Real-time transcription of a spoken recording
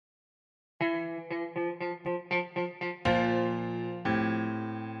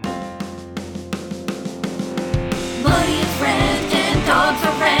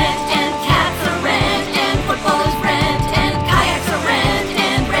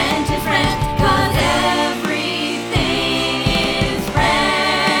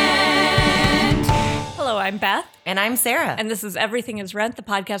And I'm Sarah. And this is Everything is Rent, the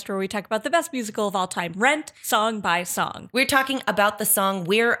podcast where we talk about the best musical of all time, Rent, song by song. We're talking about the song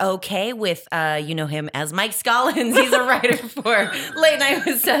We're Okay with, you know him as Mike Scollins. He's a writer for Late Night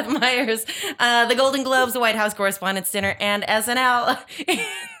with Seth Meyers, the Golden Globes, the White House Correspondents' Dinner, and SNL.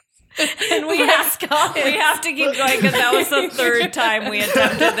 And we have to keep going because that was the third time we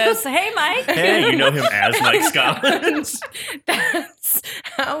attempted this. Hey, Mike. Hey, you know him as Mike Scollins? That's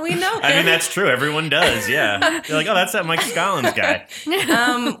how we know him. I mean, that's true. Everyone does, yeah. You're like, oh, that's that Mike Scollins guy.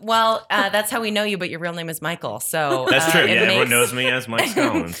 That's how we know you, but your real name is Michael. So That's true. Yeah, everyone knows me as Mike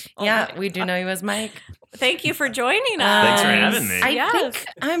Scollins. Yeah, we do know you as Mike. Thank you for joining us. Thanks for having me. I think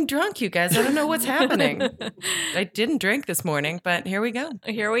I'm drunk, you guys. I don't know what's happening. I didn't drink this morning, but here we go.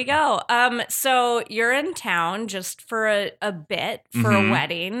 Here we go. So you're in town just for a bit for a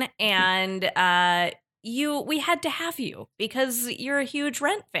wedding, and we had to have you because you're a huge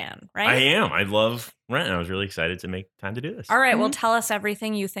Rent fan, right? I am. I love Rent, and I was really excited to make time to do this. All right. Well, tell us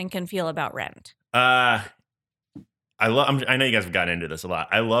everything you think and feel about Rent. I know you guys have gotten into this a lot.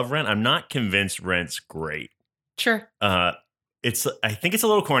 I love Rent. I'm not convinced Rent's great. Sure. I think it's a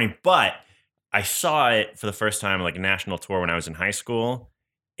little corny, but I saw it for the first time like a national tour when I was in high school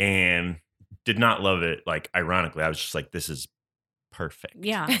and did not love it. Like, ironically, I was just like, this is perfect.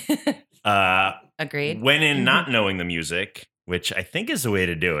 Yeah. Agreed. Went in not knowing the music, which I think is the way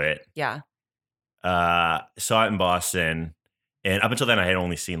to do it. Yeah. Saw it in Boston. And up until then, I had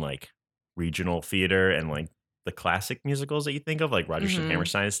only seen like regional theater and like the classic musicals that you think of, like Rodgers and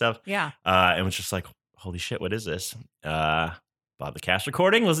Hammerstein and stuff. Yeah. And was just like, holy shit, what is this? Bought the cast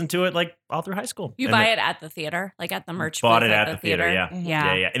recording, listened to it like all through high school. You buy it at the theater, like at the merch bought booth it at the theater, yeah. Mm-hmm.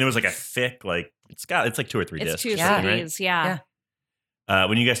 Yeah. And it was like a thick, like it's like 2 or 3 discs. It's 2 CDs, CDs, yeah.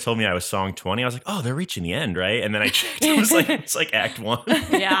 When you guys told me I was song 20, I was like, oh, they're reaching the end, right? And then I checked, it's like act 1.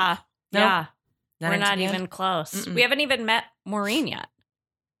 Yeah. Nope. Yeah. Not We're into not the even end? close. Mm-mm. We haven't even met Maureen yet.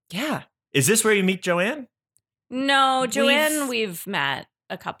 Yeah. Is this where you meet Joanne? No, Joanne, we've met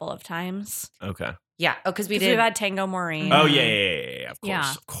a couple of times. Okay. Yeah. Oh, because We've had Tango Maureen. Oh, yeah. Of course.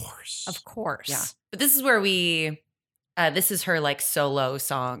 Yeah. Of course. Of course. Yeah. But this is where this is her like solo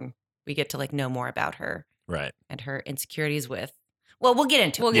song. We get to like know more about her Right. and her insecurities with. Well, we'll get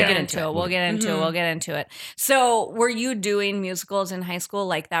into it. We'll get into it. So, were you doing musicals in high school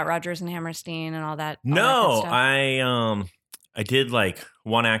like that Rodgers and Hammerstein and all that? No, I did like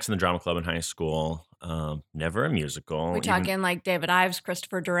 1 act in the drama club in high school. Never a musical. We're talking like David Ives,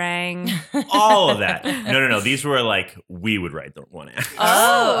 Christopher Durang. All of that. No. These were like, we would write the 1 act.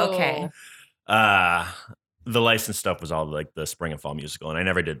 Oh, okay. The licensed stuff was all like the spring and fall musical, and I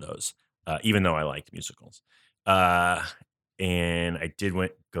never did those, even though I liked musicals. And I did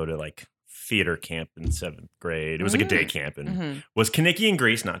go to like theater camp in 7th grade. It was like a day camp, and was Kenickie in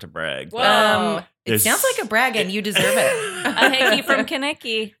Greece, not to brag. Whoa. It sounds like a brag, and you deserve it. A hickey from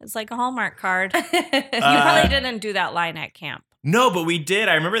Kenickie. It's like a Hallmark card. You probably didn't do that line at camp. No, but we did.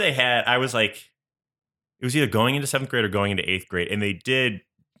 I remember I was like, it was either going into 7th grade or going into 8th grade, and they did.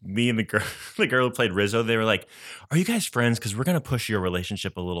 Me and the girl who played Rizzo, they were like, are you guys friends? Because we're going to push your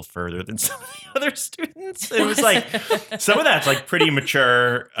relationship a little further than some of the other students. It was like, some of that's like pretty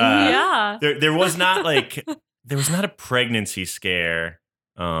mature. Yeah. There was not a pregnancy scare.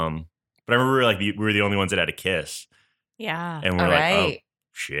 But I remember we were the only ones that had a kiss. Yeah. And we're All like, right. oh,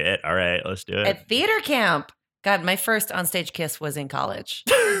 shit. All right, let's do it. At theater camp. God, my first onstage kiss was in college.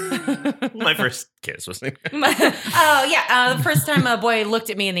 My first kiss was in the first time a boy looked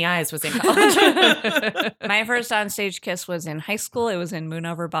at me in the eyes was in college. My first onstage kiss was in high school. It was in Moon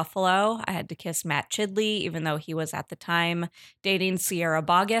Over Buffalo. I had to kiss Matt Chidley, even though he was at the time dating Sierra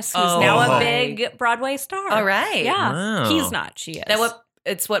Boggess, who's now a big Broadway star. All right. Yeah. Wow. He's not. She is.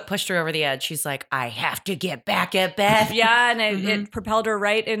 It's what pushed her over the edge. She's like, I have to get back at Beth. Yeah, and it propelled her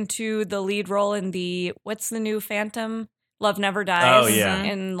right into the lead role in what's the new Phantom? Love Never Dies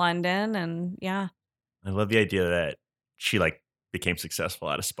in London. And yeah. I love the idea that she like became successful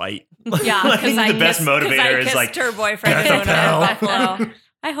out of spite. Yeah, because the best motivator is like her boyfriend Beth in Buffalo.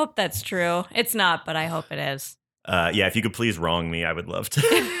 I hope that's true. It's not, but I hope it is. Yeah, if you could please wrong me, I would love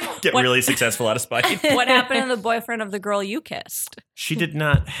to get really successful out of spite. What happened to the boyfriend of the girl you kissed? She did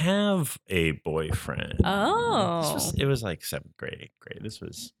not have a boyfriend. Oh. It was like 7th grade, 8th grade. This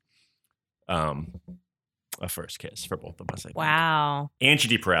was a first kiss for both of us, I think. Wow.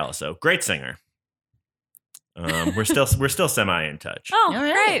 Angie DiParallo, great singer. We're still semi in touch. Oh, All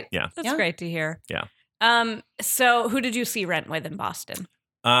right. great. Yeah. That's great to hear. Yeah. So who did you see Rent with in Boston?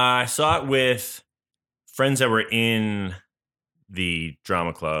 I saw it with friends that were in the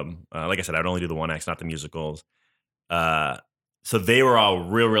drama club. Like I said, I'd only do the 1 acts, not the musicals. So they were all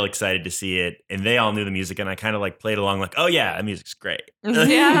real excited to see it, and they all knew the music, and I kind of like played along, like, oh yeah, the music's great, but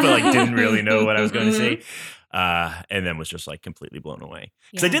like didn't really know what I was going to see, and then was just like completely blown away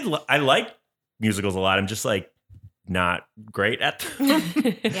because I like musicals a lot. I'm just like not great at them,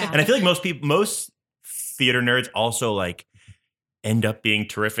 and I feel like most theater nerds also like end up being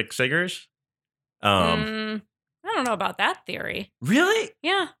terrific singers. I don't know about that theory. Really?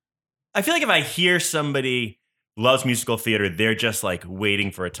 Yeah. I feel like if I hear somebody loves musical theater, they're just like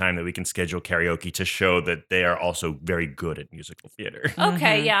waiting for a time that we can schedule karaoke to show that they are also very good at musical theater.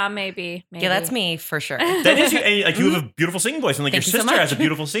 Okay, yeah, maybe. Yeah, that's me for sure. That is you. And like you have a beautiful singing voice, and like Thank your you so sister much. has a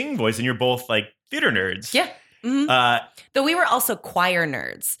beautiful singing voice, and you're both like theater nerds. Yeah. Though we were also choir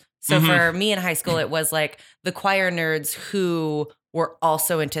nerds. So for me in high school, it was like the choir nerds who were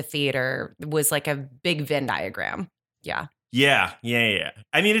also into theater was like a big Venn diagram. Yeah. Yeah.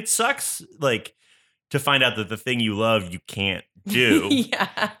 I mean, it sucks like to find out that the thing you love you can't do.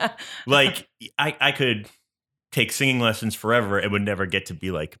 Yeah. Like I could take singing lessons forever and would never get to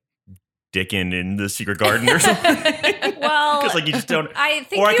be like Dickon in The Secret Garden or something. Well, because like you just don't. I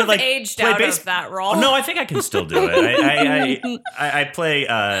think you've aged out of that role. Oh, no, I think I can still do it. I play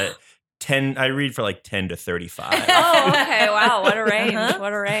 10. I read for like 10 to 35. Oh, okay. Wow, what a range!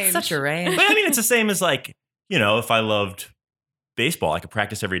 What a range! Such a range. But I mean, it's the same as like, you know, if I loved baseball, I could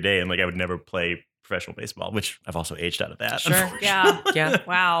practice every day, and like I would never play professional baseball, which I've also aged out of that. Sure. Yeah.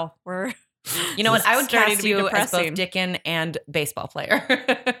 Wow. You know what? I would starting cast to be you as depressing. both Dickon and baseball player.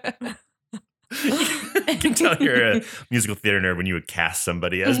 You can tell you're a musical theater nerd when you would cast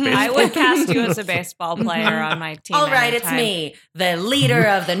somebody as baseball. I would cast you as a baseball player on my team. All right, anytime. it's me, the leader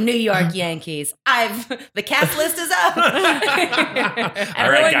of the New York Yankees. The cast list is up. All right,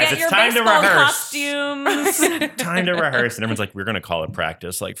 Everyone guys, get it's your time to baseball rehearse. costumes. Time to rehearse, and everyone's like, "We're gonna call it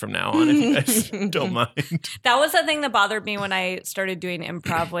practice, like from now on, if you guys don't mind." That was the thing that bothered me when I started doing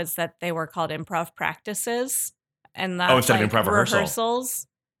improv was that they were called improv practices, and that instead of improv rehearsals.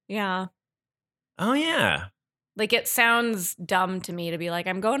 Yeah. Oh yeah. Like it sounds dumb to me to be like,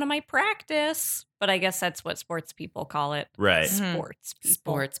 I'm going to my practice, but I guess that's what sports people call it. Right. Sports people.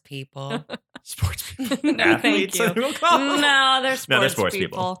 Sports people. Sports people. No, Athletes, thank you. we'll call them. No, they're sports, No, they're sports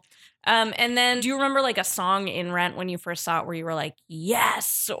people. And then do you remember like a song in Rent when you first saw it where you were like,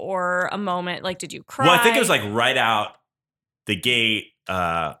 yes, or a moment, like, did you cry? Well, I think it was like right out the gate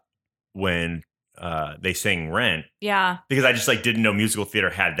when they sang Rent. Yeah. Because I just like didn't know musical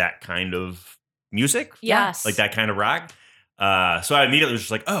theater had that kind of music. Yes. Like that kind of rock. So I immediately was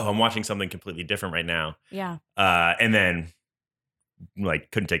just like, oh, I'm watching something completely different right now. Yeah. And then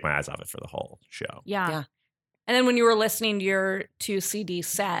like couldn't take my eyes off it for the whole show. Yeah. And then when you were listening to your 2 CD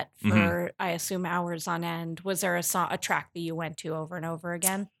set for, I assume, hours on end, was there a track that you went to over and over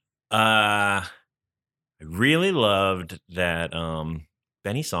again? I really loved that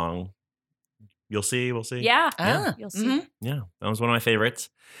Benny song. You'll see, we'll see. Yeah. You'll see. Yeah, that was one of my favorites.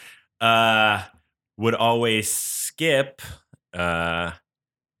 Would always skip Over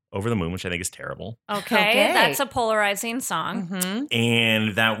the Moon, which I think is terrible. Okay. That's a polarizing song.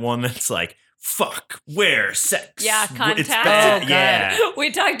 And that one that's like, fuck, where, sex. Yeah, Contact. It's bad. Yeah.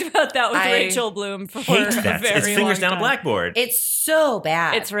 We talked about that with Rachel Bloom for Hate a that. very It's fingers long down time. a blackboard. It's so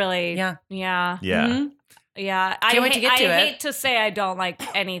bad. It's really, yeah. Yeah. Yeah, Can't wait to get to it. I hate to say I don't like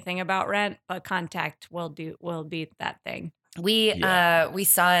anything about Rent, but Contact will be that thing. We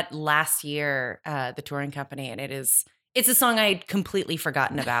saw it last year, the touring company, and it's a song I had completely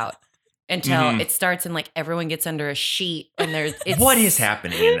forgotten about until it starts and like everyone gets under a sheet and What is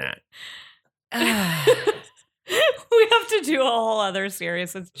happening in that? We have to do a whole other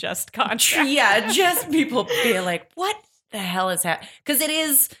series. It's just Contact. Yeah, just people being like, what the hell is happening? Because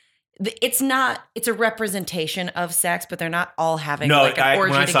it's a representation of sex, but they're not all having like an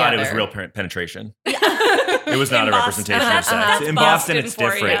orgy when I saw together. it was real penetration. It was not a representation of sex. That's In Boston, it's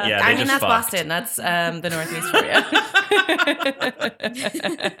for different. you. Yeah, I they mean, just that's fucked. Boston. That's the Northeast for you.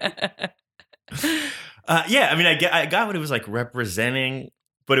 Yeah, I mean, I got what it was like representing,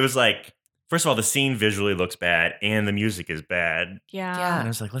 but it was like, first of all, the scene visually looks bad and the music is bad. Yeah. And I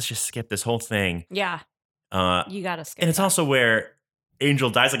was like, let's just skip this whole thing. Yeah. You got to skip And it's that. also where Angel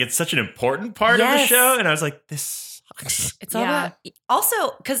dies. Like, it's such an important part of the show. And I was like, this sucks. It's all about,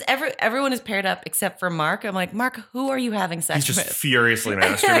 also, because everyone is paired up except for Mark. I'm like, Mark, who are you having sex He's with? just furiously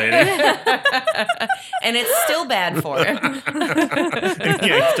masturbating. And it's still bad for him. And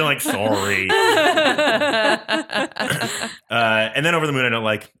he's still like, sorry. And then Over the Moon, I don't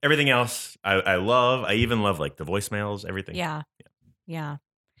like. Everything else, I love. I even love like the voicemails, everything. Yeah.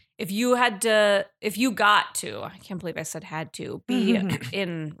 If you got to, I can't believe I said had to, be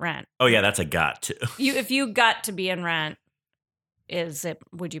in Rent. Oh, yeah, that's a got to. If you got to be in Rent,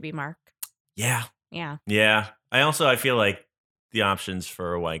 would you be Mark? Yeah. Yeah. Yeah. I feel like the options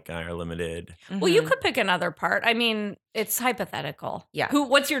for a white guy are limited. Well, you could pick another part. I mean, it's hypothetical. Yeah.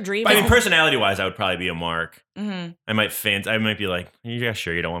 What's your dream? But I mean, personality-wise, I would probably be a Mark. Mm-hmm. I might be like, yeah,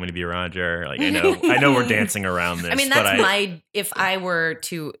 sure, you don't want me to be Roger. Like, I know we're dancing around this. I mean, if I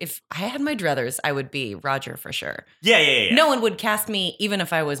had my druthers, I would be Roger for sure. Yeah. No one would cast me, even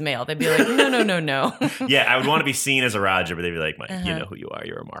if I was male. They'd be like, no. Yeah, I would want to be seen as a Roger, but they'd be like, Mike, you know who you are.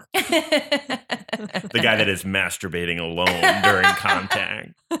 You're a Mark. The guy that is masturbating alone during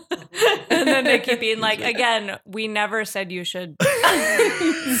contact. And then they keep being like, again, we never said you should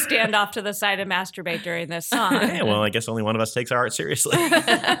stand off to the side and masturbate during this song. Yeah, well, I guess only one of us takes our art seriously.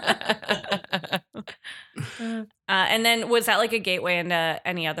 And then was that like a gateway into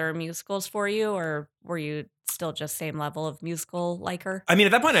any other musicals for you, or were you still just same level of musical liker? I mean,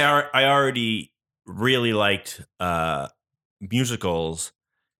 at that point, I already really liked musicals.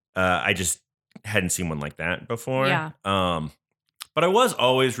 I just hadn't seen one like that before. Yeah. But I was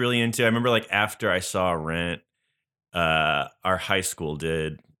always really into. I remember like after I saw Rent, our high school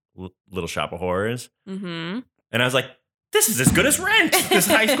did Little Shop of Horrors, mm-hmm. and I was like, "This is as good as Rent." This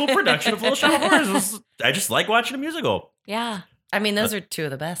high school production of Little Shop of Horrors. I just like watching a musical. Yeah, I mean, those are two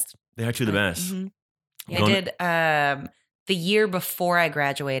of the best. They are two of the best. Mm-hmm. Yeah, I did. The year before I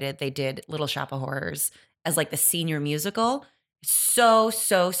graduated, they did Little Shop of Horrors as like the senior musical. So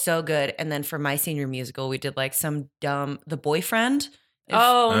good. And then for my senior musical, we did like some dumb The Boyfriend.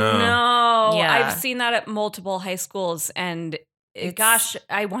 No. Yeah. I've seen that at multiple high schools, and gosh,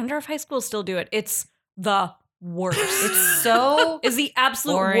 I wonder if high schools still do it. It's the worst. It's so is the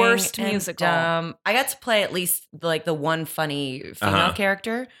absolute worst musical. Dumb. I got to play at least like the one funny female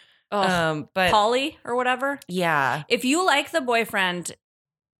character. But Polly or whatever. Yeah. If you like The Boyfriend,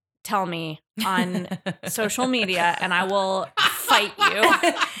 tell me on social media and I will fight you.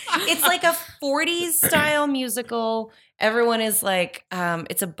 It's like a 40s style musical. Everyone is like,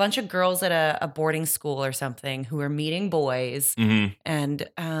 it's a bunch of girls at a boarding school or something who are meeting boys. Mm-hmm. And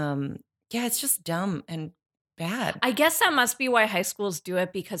yeah, it's just dumb and bad. I guess that must be why high schools do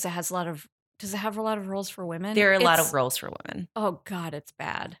it, because it has does it have a lot of roles for women? There are a lot of roles for women. Oh God, it's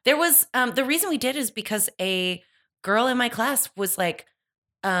bad. There was, the reason we did is because a girl in my class was like,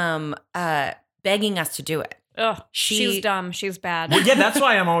 begging us to do it. Ugh, she's dumb. She's bad. Well, yeah, that's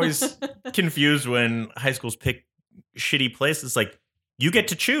why I'm always confused when high schools pick shitty places. Like, you get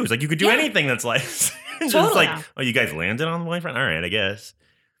to choose. Like, you could do anything that's like, just like, oh, you guys landed on the boyfriend? All right, I guess.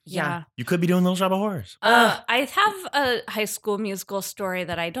 Yeah. You could be doing Little Shop of Horrors. I have a high school musical story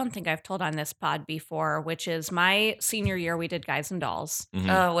that I don't think I've told on this pod before, which is my senior year, we did Guys and Dolls. Mm-hmm.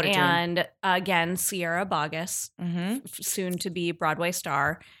 Oh, what a dream. And again, Sierra Bogus, soon to be Broadway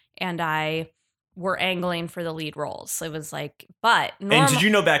star, and I were angling for the lead roles. It was like, but and did you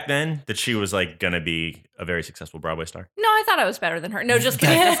know back then that she was like gonna be a very successful Broadway star? No, I thought I was better than her. No, just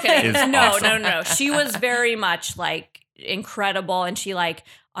kidding. Just kidding. No. She was very much like incredible, and she like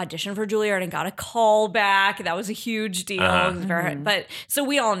auditioned for Juilliard and got a call back. That was a huge deal. It was but so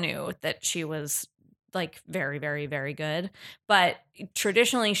we all knew that she was like very, very, very good. But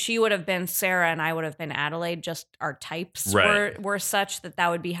traditionally, she would have been Sarah and I would have been Adelaide. Just our types were such that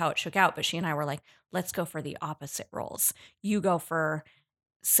would be how it shook out. But she and I were like, let's go for the opposite roles. You go for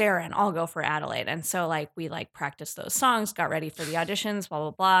Sarah and I'll go for Adelaide. And so like we like practiced those songs, got ready for the auditions, blah,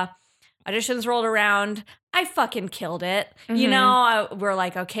 blah, blah. Auditions rolled around. I fucking killed it. You know, we're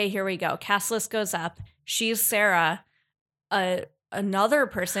like, okay, here we go. Cast list goes up. She's Sarah. Another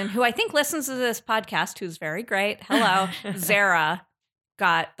person who I think listens to this podcast, who's very great. Hello. Zara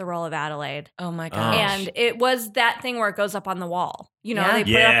got the role of Adelaide. Oh my gosh. And it was that thing where it goes up on the wall. You know, they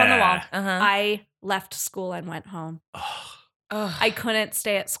put it up on the wall. I left school and went home. I couldn't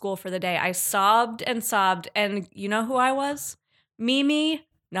stay at school for the day. I sobbed and sobbed. And you know who I was? Mimi.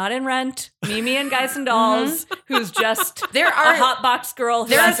 Not in Rent, Mimi and Guys and Dolls, who's just a hot box girl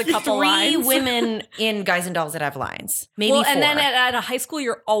who has a couple lines. There are 3 women in Guys and Dolls that have lines, maybe 4. And then at a high school,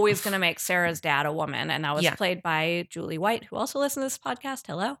 you're always going to make Sarah's dad a woman, and that was played by Julie White, who also listens to this podcast.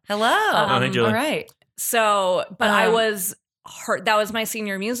 Hello. Hey, Julie. All right. So, but I was hurt. That was my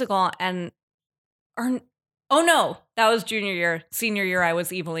senior musical, oh no, that was junior year. Senior year, I was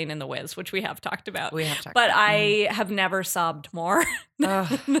Eveline in The Wiz, which we have talked about. But I have never sobbed more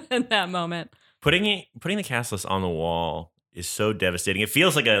than that moment. Putting the cast list on the wall is so devastating. It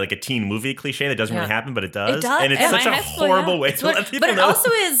feels like a teen movie cliche that doesn't really happen, but it does. It does. And it's such a horrible way to let people know. But it also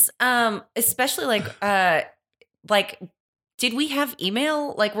is, especially like did we have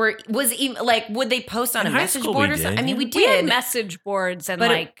email? Like, would they post on In a high message school board we or something? did, I mean, we yeah. We had did. message boards and but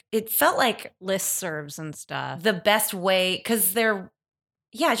like it felt like listservs and stuff. the best way, because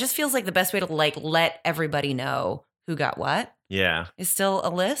it just feels like the best way to like let everybody know who got what Yeah. is still a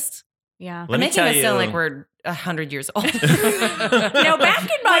list. Yeah. Let I'm me making tell us sound you- like we're 100 years old. No, back in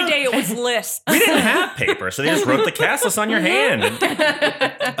my day, it was lists. We didn't have paper, so they just wrote the cast list on your hand.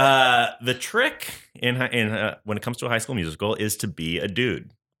 The trick in when it comes to a High School Musical is to be a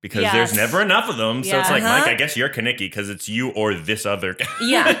dude. Because Yes. there's never enough of them. So it's like, Uh-huh. Mike, I guess you're Kenickie because it's you or this other guy.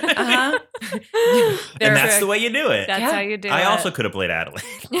 Yeah. Uh-huh. And that's the way you do it. That's Yeah. how you do it. I also could have played Adelaide.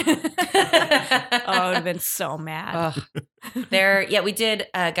 I would have been so mad. We did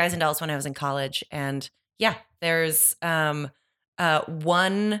Guys and Dolls when I was in college. And there's one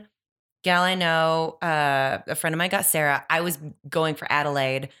gal I know, a friend of mine got Sarah. I was going for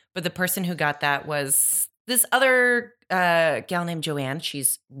Adelaide, but the person who got that was this other gal named Joanne.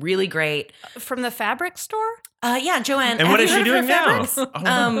 She's really great. From the fabric store? Joanne. And Have what you is she heard of her doing now?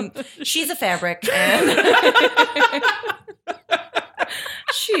 fabrics? She's a fabric. And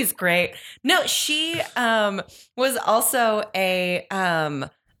she's great. No, she was also a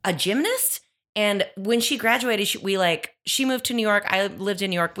gymnast. And when she graduated, she moved to New York. I lived in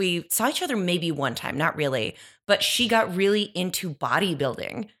New York. We saw each other maybe one time, not really. But she got really into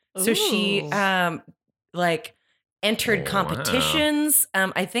bodybuilding. So she entered competitions.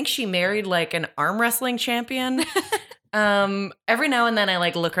 I think she married like an arm wrestling champion. Every now and then I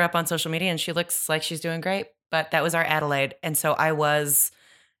like look her up on social media and she looks like she's doing great. But that was our Adelaide. And so I was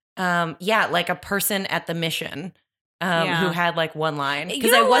like a person at the mission. Who had like one line.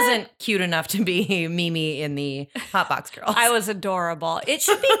 Because I wasn't cute enough to be Mimi in the Hot Box Girls. I was adorable. It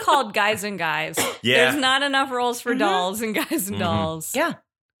should be called Guys and Guys. Yeah. There's not enough roles for dolls and guys and dolls. Yeah.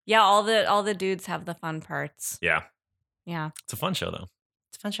 Yeah, all the dudes have the fun parts. Yeah. Yeah. It's a fun show, though.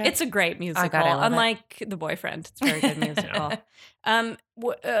 It's a fun show. It's a great musical. God, I love it. Unlike The Boyfriend. It's a very good musical.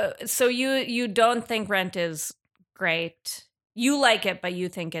 So you don't think Rent is great. You like it, but you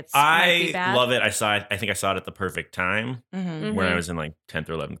think might be I bad? love it. I think I saw it at the perfect time Mhm. when I Mhm. was in like 10th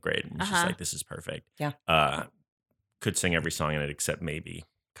or 11th grade. And it's just Uh-huh. like, this is perfect. Yeah. Could sing every song in it except maybe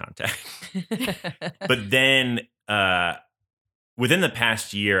Contact. But then within the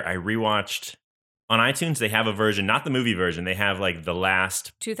past year, I rewatched on iTunes. They have a version, not the movie version. They have like the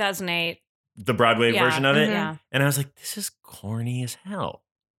last 2008. the Broadway Yeah. version of it. Yeah. And I was like, this is corny as hell.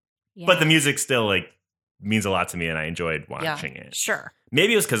 Yeah. But the music still like means a lot to me and I enjoyed watching it. Sure.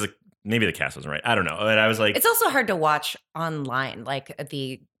 Maybe it was because maybe the cast wasn't right. I don't know. But I was like, It's also hard to watch online, like at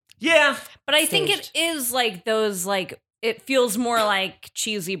the yeah. But I think it Staged. is like those like it feels more like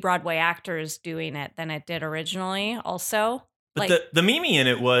cheesy Broadway actors doing it than it did originally. Also, But like the Mimi in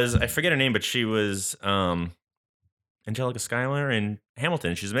it was, I forget her name, but she was Angelica Schuyler in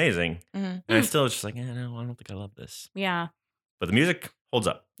Hamilton. She's amazing. Mhm. And I still was just like, no, I don't think I love this. yeah. But the music holds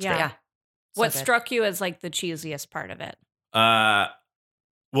up. It's Yeah. great. Yeah. What So good. struck you as like the cheesiest part of it?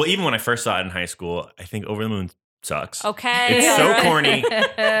 Well, even when I first saw it in high school, I think Over the Moon sucks. Okay, It's so all right. corny.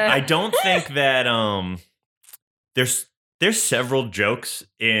 I don't think that there's several jokes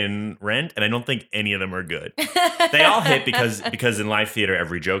in Rent, and I don't think any of them are good. They all hit because in live theater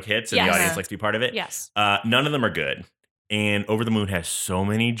every joke hits and Yes. the audience likes to be part of it. Yes. None of them are good. And Over the Moon has so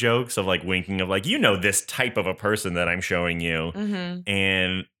many jokes of like winking of like, you know, this type of a person that I'm showing you. Mhm.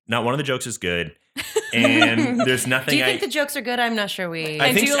 And not one of the jokes is good. And there's nothing Do you think the jokes are good? I'm not sure we. I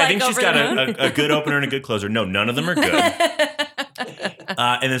And think do you I like think she's Over got the Moon? a good opener and a good closer. No, none of them are good.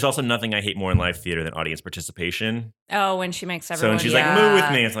 And there's also nothing I hate more in live theater than audience participation. Oh, when she makes So everyone. when she's Yeah. like, move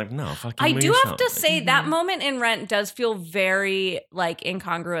with me, it's like, no, fucking I move do have yourself. to say that Mhm. moment in Rent does feel very like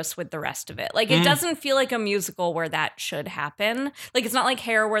incongruous with the rest of it. Like it Mm. doesn't feel like a musical where that should happen. Like it's not like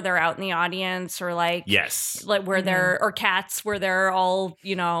Hair where they're out in the audience or like Yes. like where they're or Cats where they're all as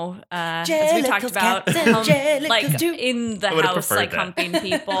we talked Jellicles, about cats, and jellicles like do. in the I would've house preferred like that. humping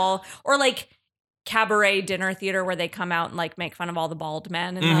people or like cabaret dinner theater where they come out and like make fun of all the bald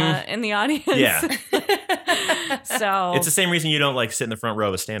men in the audience. Yeah. So It's the same reason you don't like sit in the front row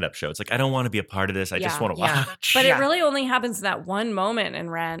of a stand-up show. It's like, I don't want to be a part of this. I just Yeah. want to Yeah. watch. But Yeah. it really only happens in that one moment in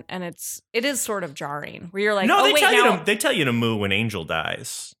Rent, and it is sort of jarring. Where you're like, no, oh they wait, tell now you they tell you to moo when Angel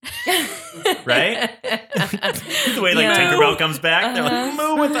dies. Right? The way like Yeah. Tinkerbell comes back, they're like,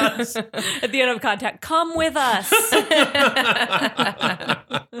 moo with us. at the end of Contact, come with us.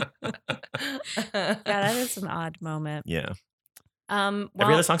 Yeah, that is an odd moment. Yeah. Well,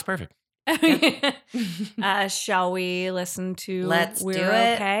 Every other song's perfect. shall we listen to Let's We're do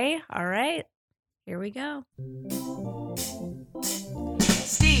it. Okay? All right, here we go.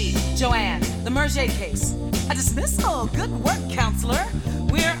 Steve, Joanne, The Murget case. A dismissal. Good work, counselor.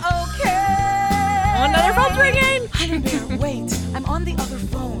 We're okay. Oh, another phone's ringing. Honeybear, wait. I'm on the other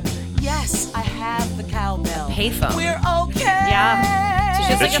phone. Yes, I have the cowbell. Payphone. We're okay. Yeah. She's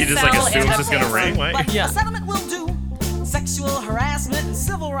just like she a just like cell assumes and a it's gonna payphone. ring. Why? But Yeah. a settlement will do. Sexual harassment and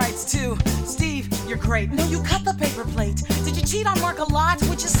civil rights too. Steve, you're great. No, you cut the paper plate. Did you cheat on Mark a lot?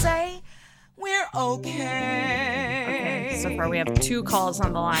 Would you say? We're okay. Okay, so far we have 2 calls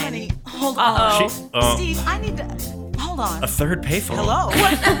on the line. Honey, hold Uh-oh. on. Steve, I need to... Hold on. A third payphone. Hello?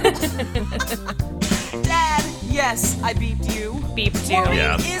 Dad, yes, I beeped you. Beeped you. Maureen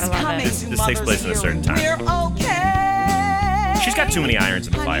Yeah. is I love coming it. to This takes place in a certain time. We're okay. She's got too many irons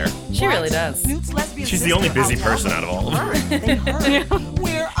in the fire. She really does. Newt's lesbian She's the only sister busy out loud. person out of all of them. They heard.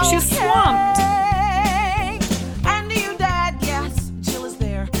 We're okay. She's swamped. And you, Dad, yes, Jill is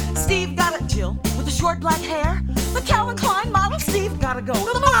there. Steve got it, Jill, with the short black hair. The Calvin Klein model. Steve gotta go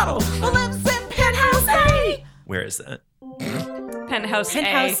to the model who lives in Penthouse A. Where is that? Penthouse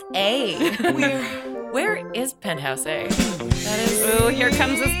Penthouse A. A. Where is Penthouse A? That is. Ooh, here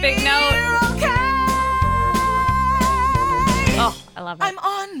comes this big note. We're okay. Oh, I love it. I'm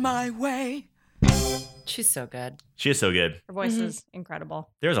on my way. She's so good. She is so good. Her voice is incredible.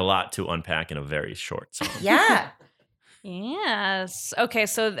 There's a lot to unpack in a very short song. Yeah. Yes. Okay,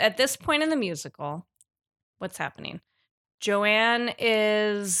 so at this point in the musical, what's happening? Joanne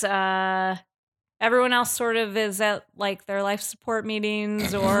is everyone else sort of is at like their life support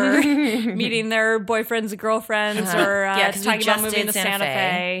meetings or meeting their boyfriends and girlfriends or 'cause we talking about just moving did to Santa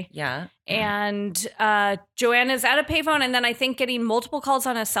Fe. Yeah. And Joanne is at a payphone and then I think getting multiple calls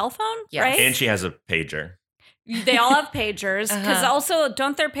on a cell phone, Yes. right? And she has a pager. They all have pagers because Uh-huh. also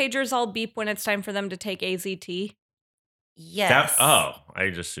don't their pagers all beep when it's time for them to take AZT? Yes. I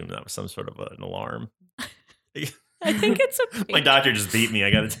just assumed that was some sort of an alarm. I think it's a pager. My doctor just beat me.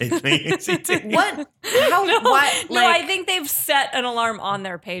 I got to take my ACT. What? How? No, what? no, I think they've set an alarm on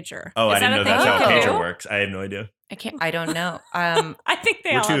their pager. Oh, Is I didn't know that a that's thing how you a can pager do? works. I have no idea. I don't know. I think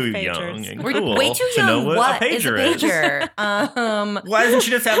they We're all too have young pagers. and We're cool way too to young. know what a is a pager is. pager? Why doesn't she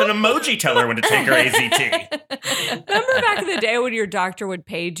just have an emoji tell her when to take her AZT? Remember back in the day when your doctor would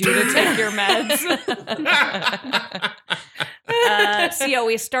page you to take your meds? So yeah,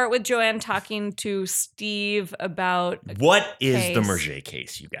 we start with Joanne talking to Steve about What is the Case. Murget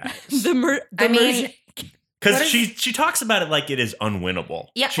case, you guys? I mean, Because what is- she talks about it like it is unwinnable.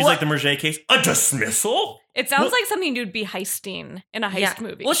 Yeah, She's well- like, the Murget case? A dismissal? It sounds What? like something you'd be heisting in a heist Yeah.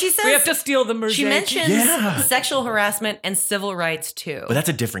 movie. Well, she says- we have to steal the Murget. she mentions Yeah. sexual harassment and civil rights too. But that's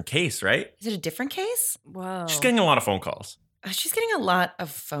a different case, right? Is it a different case? Whoa. She's getting a lot of phone calls. She's getting a lot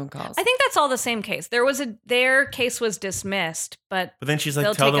of phone calls. I think that's all the same case. Their case was dismissed, but But then she's like,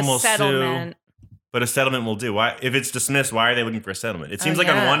 they'll tell take them a we'll settlement. sue. But a settlement will do. Why? If it's dismissed, why are they looking for a settlement? It seems like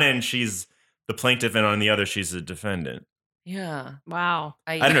on yeah. one end she's the plaintiff and on the other she's the defendant. yeah. Wow.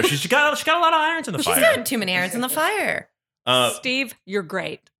 I don't know. She's got a lot of irons in the She's fire. got too many irons in the fire. Steve, you're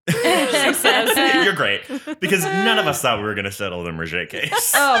great. She says. You're great. Because none of us thought we were going to settle the Murget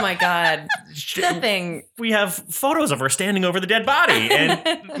case. Oh my God. That thing. We have photos of her standing over the dead body, and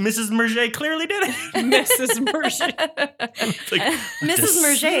Mrs. Murget clearly did it. Mrs. Murget. It's like, Mrs.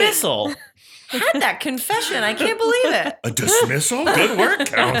 Murget. Dismissal. Had that confession. I can't believe it. A dismissal? Good work,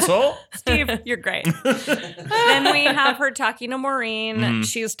 counsel. Steve, you're great. Then we have her talking to Maureen. Mhm.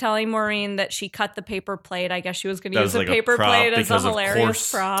 She's telling Maureen that she cut the paper plate. I guess she was going to That use was a like a paper prop plate as a because of hilarious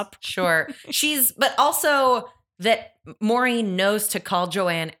course. prop. Sure. But also that Maureen knows to call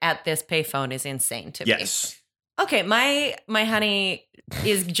Joanne at this payphone is insane to me. Yes. Okay, my honey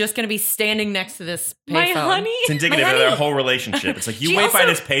is just going to be standing next to this payphone. My honey? It's indicative My of their honey- whole relationship. It's like, you She wait by also-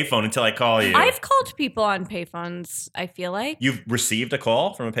 this payphone until I call you. I've called people on payphones, I feel like. You've received a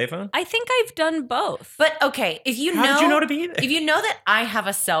call from a payphone? I think I've done both. But okay, if you How know did you know to be there? if you know that I have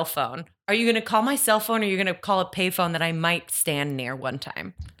a cell phone, are you going to call my cell phone or are you going to call a payphone that I might stand near one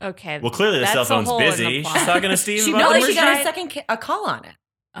time? Okay. Well, clearly the that's cell a phone's hole in the busy. plot. She's talking to Steve She about No, the like she got a Murget. second a call on it.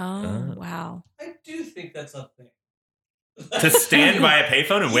 Oh, wow. I do think that's a thing. To stand by a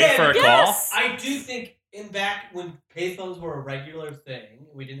payphone and wait for a yes. I do think back when payphones were a regular thing,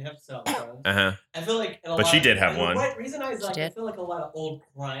 we didn't have cell phones. call? Uh-huh. I feel like, in a But lot she of- did have and one. The right reason I did? feel like a lot of old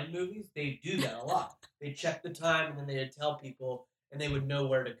crime movies they do that a lot. They check the time and then they'd tell people, and they would know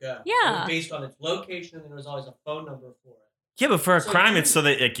where to go. It Yeah. was based on its location, and there was always a phone number for it. Yeah, but for a So crime, you- it's so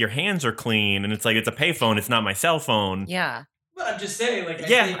that like your hands are clean, and it's like it's a payphone. It's not my cell phone. Yeah. But I'm just saying, like,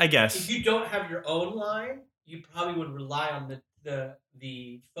 Yeah, think I guess. if you don't have your own line, you probably would rely on the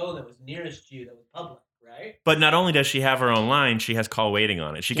phone that was nearest to you that was public. right? But not only does she have her own line, she has call waiting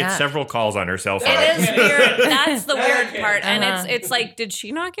on it. She gets several calls on her cell phone. It is weird. That's the weird Okay. part. And it's like, did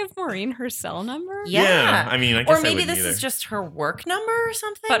she not give Maureen her cell number? Yeah. I mean, I guess Or maybe I this either. is just her work number or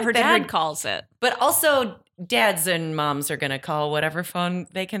something. But her that dad calls it. But also, dads and moms are going to call whatever phone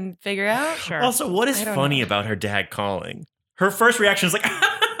they can figure out. Sure. Also, what is I don't funny know. about her dad calling? Her first reaction is like,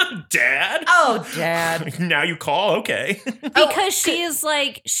 Dad? Oh, Dad. Now you call? Okay. Because she is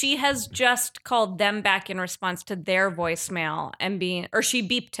like, she has just called them back in response to their voicemail or she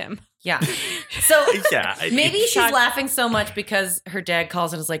beeped him. Yeah. So Yeah. maybe she's Shock- laughing so much because her dad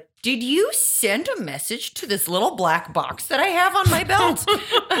calls and is like, did you send a message to this little black box that I have on my belt?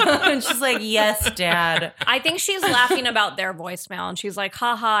 And she's like, yes, Dad. I think she's laughing about their voicemail and she's like,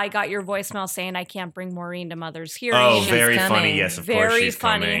 haha, I got your voicemail saying I can't bring Maureen to Mother's hearing. Oh, She's very coming. funny. Yes, of course Very she's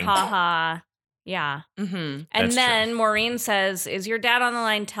funny, coming. haha. Yeah. Mm-hmm. And That's then true. Maureen says, is your dad on the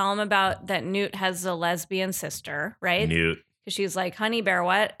line? Tell him about that Newt has a lesbian sister, right? Newt. Because she's like, honey bear,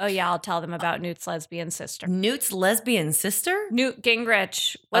 what? Oh, yeah, I'll tell them about Newt's lesbian sister. Newt's lesbian sister? Newt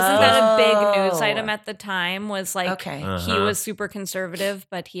Gingrich. Wasn't that a big news Oh. item at the time? Was like, Okay. he Uh-huh. was super conservative,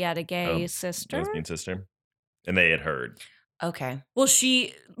 but he had a gay sister. Lesbian sister. And they had heard. Okay. Well,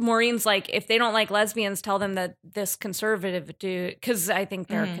 Maureen's like, if they don't like lesbians, tell them that this conservative dude, because I think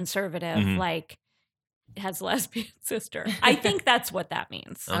they're Mhm. conservative, Mhm. like, has a lesbian sister. I think that's what that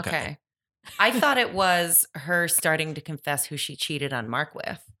means. Okay. Okay. I thought it was her starting to confess who she cheated on Mark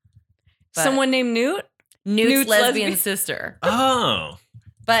with. But Someone named Newt? Newt's lesbian lesbian- sister. Oh.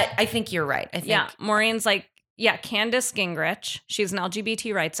 But I think you're right. I think. Yeah. Maureen's like, yeah, Candace Gingrich. She's an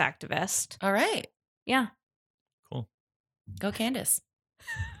LGBT rights activist. All right. Yeah. Cool. Go Candace.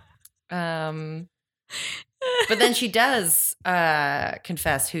 But then she does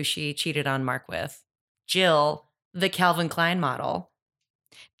confess who she cheated on Mark with. Jill, the Calvin Klein model.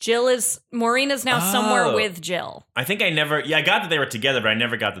 Maureen is now somewhere Oh. with Jill. I think I got that they were together, but I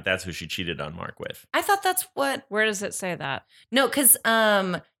never got that that's who she cheated on Mark with. I thought that's what. Where does it say that? No, because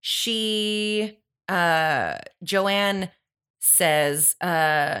Joanne says,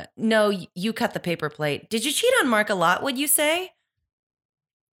 no, you cut the paper plate. Did you cheat on Mark a lot, would you say?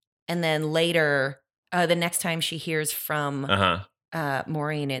 And then later, the next time she hears from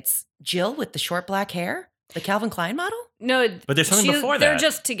Maureen, it's Jill with the short black hair, the Calvin Klein model? No, but there's something before that. They're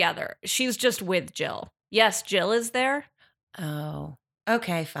just together. She's just with Jill. Yes, Jill is there. Oh,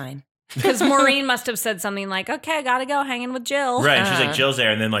 okay, fine. Because Maureen must have said something like, okay, I gotta go hanging with Jill. Right. And she's like, Jill's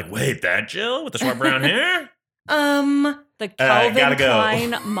there. And then like, wait, that Jill with the short brown hair? The Calvin gotta go.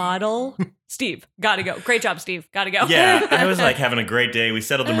 Klein model. Steve, gotta go. Great job, Steve. Gotta go. Yeah. I was like having a great day. We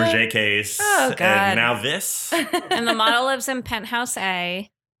settled the Murget case. Oh, God. And now this. And the model lives in Penthouse A.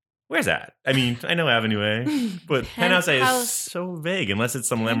 Where's that? I mean, I know Avenue A, but Penthouse A is Penthouse- so vague unless it's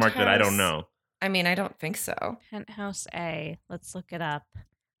some landmark that I don't know. I mean, I don't think so. Penthouse A. Let's look it up.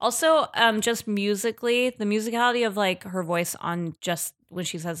 Also, just musically, the musicality of like her voice on just when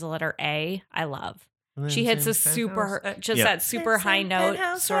she says the letter A, I love. She hits a super, just that super Lives high in note,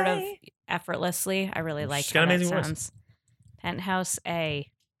 Penthouse sort of A. effortlessly. I really like She's how got that amazing voice. sounds. Penthouse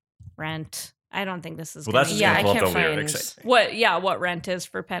A, rent. I don't think this is. Well, gonna that's just be- Yeah, gonna I pull up can't the find- lyrics. what rent is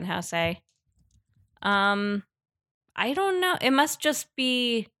for Penthouse A. I don't know. It must just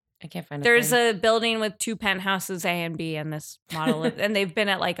be. I can't find There's thing. a building with two penthouses, A and B, and this model, and they've been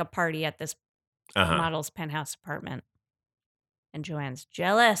at like a party at this Uh-huh. model's penthouse apartment. And Joanne's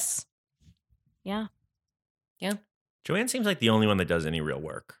jealous. Yeah. Joanne seems like the only one that does any real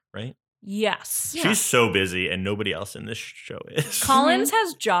work, right? Yes. Yeah. She's so busy and nobody else in this show is. Collins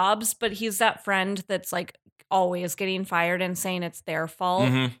has jobs, but he's that friend that's like always getting fired and saying it's their fault.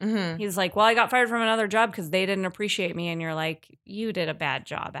 Mhm. Mhm. He's like, well, I got fired from another job because they didn't appreciate me. And you're like, you did a bad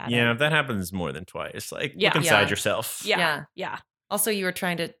job at Yeah, it. that happens more than twice. Like, Yeah. look inside Yeah. yourself. Yeah. Yeah. Yeah. Also, you were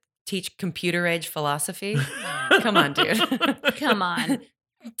trying to teach computer age philosophy. Come on, dude. Come on.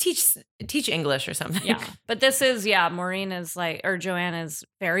 Teach English or something. Yeah. But this is, Maureen is like, or Joanne is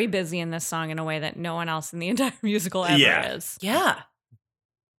very busy in this song in a way that no one else in the entire musical ever Yeah. is. Yeah.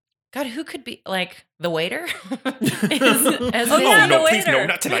 God, who could be like the waiter? Oh, yeah, no, the please, no, waiter.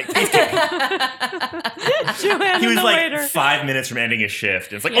 not tonight. Please don't. Joanne He and was the like waiter. 5 minutes from ending his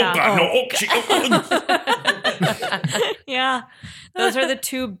shift. It's like, Yeah. oh, God, no. Oh, shit. Oh. Yeah. Those are the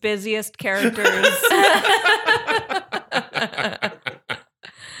two busiest characters.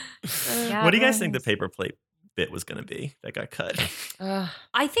 Yeah, What do you guys think the Joanne's- paper plate bit was going to be that got cut?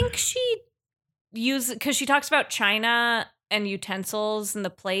 I think she because she talks about China and utensils and the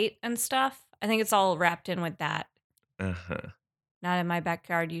plate and stuff. I think it's all wrapped in with that. Uh-huh. Not in my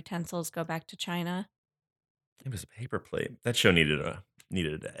backyard. Utensils go back to China. It was a paper plate. That show needed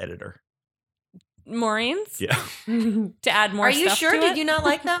an editor. Maureen's? Yeah. To add more Are you stuff sure? to Did it? you not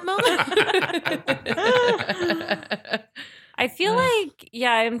like that moment? I feel like,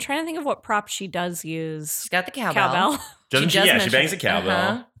 I'm trying to think of what prop she does use. She's got the cowbell. Cowbell. Doesn't she? does Yeah, she mention bangs a it. cowbell.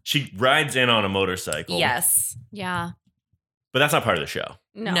 Uh-huh. She rides in on a motorcycle. Yes. Yeah. But that's not part of the show.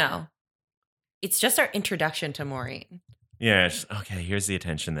 No. It's just our introduction to Maureen. Yeah. It's, okay, here's the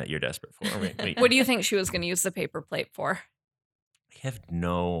attention that you're desperate for. Wait. What do you think she was going to use the paper plate for? I have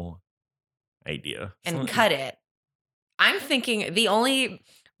no idea. And cut it. I'm thinking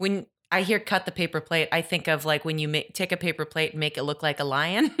when I hear cut the paper plate, I think of like when you take a paper plate and make it look like a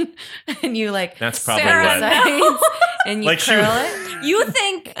lion and you like That's probably Sarah, what. no. And you Like she curl was- it. You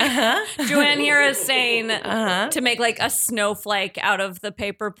think Uh-huh. Joanne here is saying Uh-huh. to make like a snowflake out of the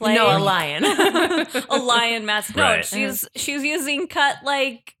paper plate? No, a lion. A lion mask. No, Right. she's using cut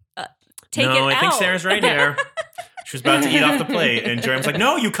like take it No, out. I think Sarah's right here. She was about to eat off the plate, and Jerem's like,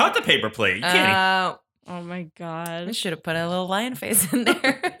 "No, you cut the paper plate. You can't." Oh my I god. should have put a little lion face in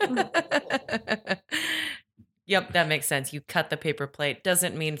there. Yep, that makes sense. You cut the paper plate.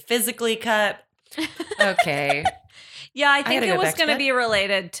 Doesn't mean physically cut. Okay. Yeah, I think gotta it go was back to going to bed. be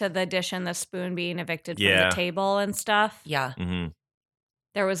related to the dish and the spoon being evicted from Yeah. the table and stuff. Yeah. Mm-hmm.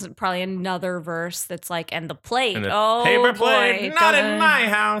 There was probably another verse that's like, and the plate. And the oh, paper boy. plate, not in Dun. my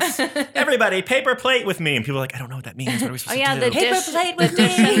house. Everybody, paper plate with me. And people are like, I don't know what that means. What are we Oh supposed yeah, to the do? Paper dish, plate the with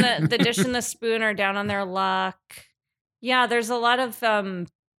dish, me. and the dish and the spoon are down on their luck. Yeah, there's a lot of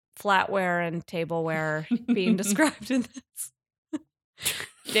flatware and tableware being described in this.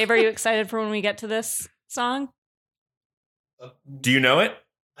 Dave, are you excited for when we get to this song? Do you know it?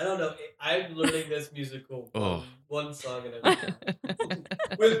 I don't know. I'm learning this musical Oh. one song at a time.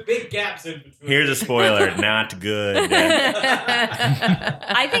 With big gaps in between. Here's a spoiler. Not good.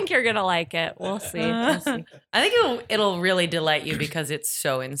 I think you're gonna like it. We'll see. We'll see. I think it'll really delight you because it's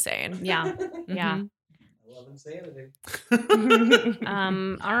so insane. Yeah, yeah. Mhm. I love insanity.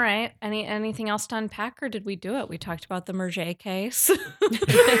 All right. Anything else to unpack, or did we do it? We talked about the Murget case.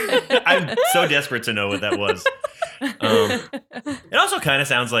 I'm so desperate to know what that was. It also kind of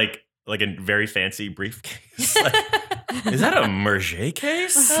sounds like a very fancy briefcase. Like, is that a Murget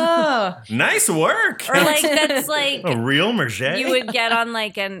case? Oh. Nice work. Or like that's like a real Murget. you would get on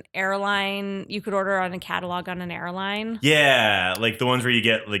like an airline. You could order on a catalog on an airline. Yeah, like the ones where you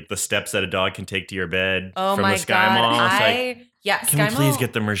get like the steps that a dog can take to your bed Oh from my the Sky God. Mall. It's like, Yeah, can Sky we please Mall.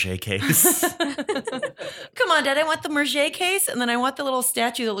 get the Murget case? Come on, Dad, I want the Murget case, and then I want the little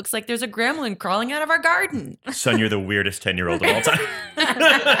statue that looks like there's a gremlin crawling out of our garden. Son, you're the weirdest 10-year-old of all time.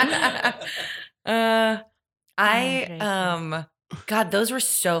 God, those were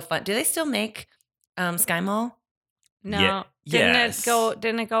so fun. Do they still make Sky Mall? No, Yeah. didn't Yes. it go?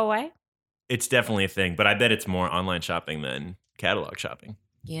 Didn't it go away? It's definitely a thing, but I bet it's more online shopping than catalog shopping.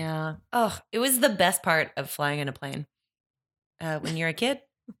 Yeah. Oh, it was the best part of flying in a plane. When you're a kid.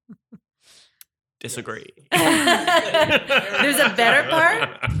 Disagree. There's a better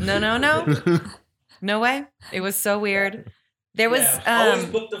part? No. No way. It was so weird. There was always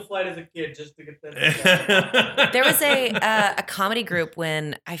booked a flight as a kid just to get that. there was a comedy group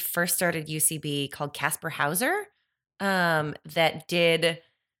when I first started UCB called Casper Hauser that did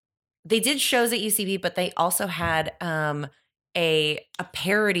shows at UCB, but they also had a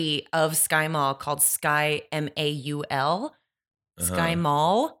parody of Sky Mall called Sky Maul, Sky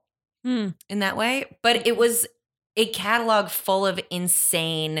Mall in that way. But it was a catalog full of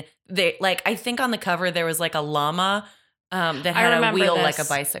insane. I think on the cover there was like a llama that I had a remember wheel this. like a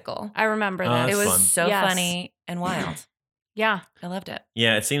bicycle. I remember Oh, that. It that's was fun. so Yes. funny and wild. Yeah. I loved it.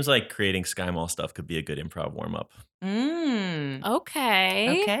 Yeah, it seems like creating Sky Mall stuff could be a good improv warm-up.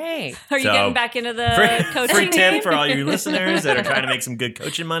 Okay. Okay. Are you So, getting back into the coaching Free tip game? for all you listeners that are trying to make some good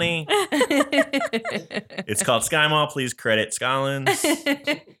coaching money. It's called Sky Mall. Please credit Scollins.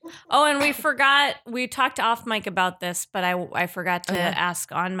 Oh, and we talked off mic about this, but I forgot to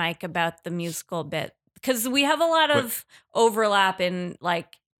ask on mic about the musical bit because we have a lot of overlap in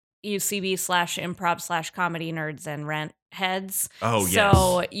like UCB /improv /comedy nerds and rent heads. Oh, yes.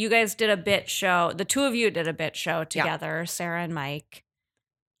 So you guys did a bit show. The two of you did a bit show together, Sarah and Mike.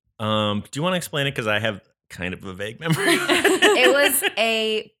 Do you want to explain it? Because I have kind of a vague memory. It was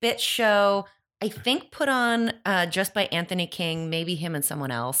a bit show, I think put on just by Anthony King, maybe him and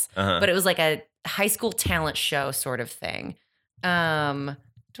someone else. But it was like a high school talent show sort of thing.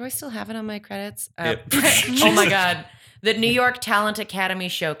 Do I still have it on my credits? Oh my God. The New York Talent Academy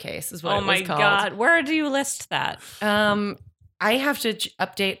Showcase is what it was called. God. Where do you list that? I have to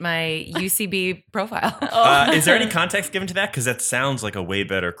update my UCB profile. Is there any context given to that? Because that sounds like a way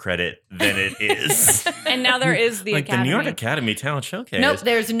better credit than it is. And now there is the like Academy. the New York Academy Talent Showcase. Nope,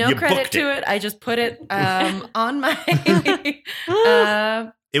 there's no You credit booked to it. I just put it on my.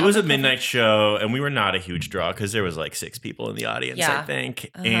 It was a midnight show, and we were not a huge draw because there was like 6 people in the audience, Yeah. I think.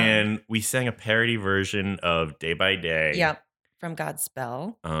 And we sang a parody version of Day by Day. Yep, from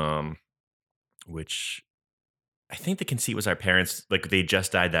Godspell. Which I think the conceit was our parents, like they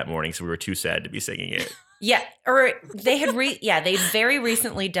just died that morning, so we were too sad to be singing it. Yeah, or they had they very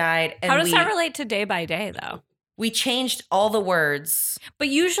recently died. And How does that relate to Day by Day, though? We changed all the words. But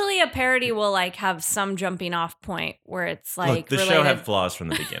usually a parody will like have some jumping off point where it's like Look, the show had flaws from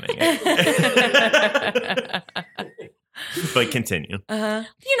the beginning. But continue.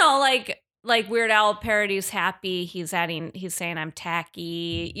 You know, like Weird Al parodies Happy. He's saying I'm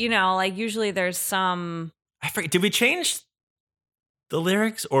tacky. You know, like usually there's some. I forget. Did we change the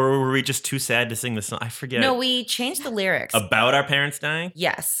lyrics, or were we just too sad to sing the song? I forget. No, we changed the lyrics. About our parents dying?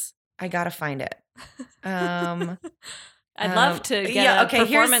 Yes. I gotta find it. I'd love to get a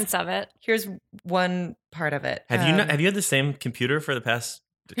performance of it. Here's one part of it. Have you had the same computer for the past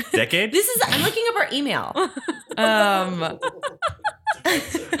decade? I'm looking up our email.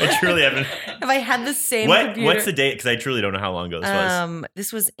 I truly haven't. Have I had the same computer? What's the date? Because I truly don't know how long ago this was.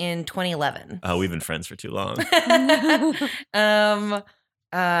 This was in 2011. Oh, we've been friends for too long.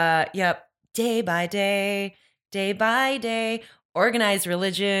 Yep. Day by day, day by day, organized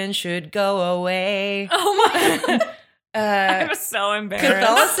religion should go away. Oh my God. I'm so embarrassed.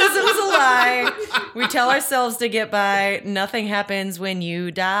 Catholicism's a lie. We tell ourselves to get by. Nothing happens when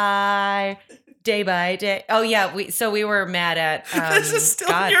you die. Day by day. Oh yeah, we were mad at this is still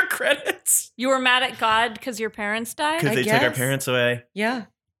God. in your credits. You were mad at God because your parents died? Because they took our parents away. Yeah.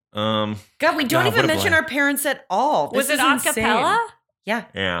 God, we don't even mention our parents at all. Was it a cappella? Yeah.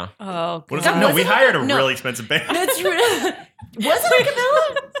 Yeah. Oh, what is it? No, we hired a really expensive band. No, it's was it a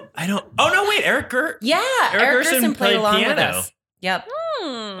cappella? I don't. Oh no, wait, Eric Gert. Yeah, Eric Gerson played along piano. with us. Yep.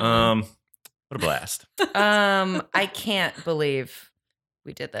 What a blast. I can't believe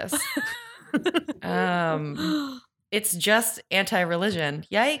we did this. It's just anti-religion.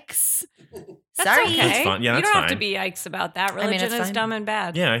 Yikes. That's Sorry. okay. That's fine. Yeah, you that's don't have to fine. be yikes about that. Religion it's is fine. dumb and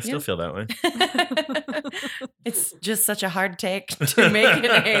bad. Yeah, I still feel that way. It's just such a hard take to make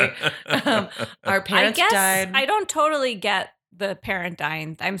it our parents died. I don't totally get the parent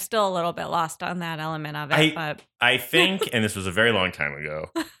dying. I'm still a little bit lost on that element of it. But I think, and this was a very long time ago,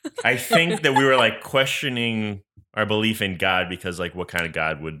 I think that we were like questioning our belief in God because like what kind of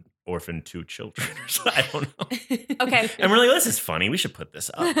God would orphan 2 children or something? I don't know. Okay. And we're like, this is funny. We should put this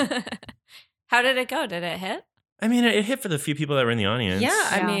up. How did it go? Did it hit? I mean, it hit for the few people that were in the audience. Yeah,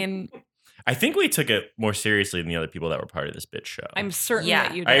 I mean, I think we took it more seriously than the other people that were part of this bit show. I'm certain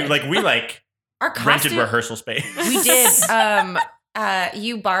that you did. our rented rehearsal space. We did.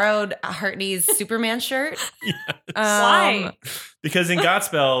 You borrowed Hartney's Superman shirt. Yes. Why? Because in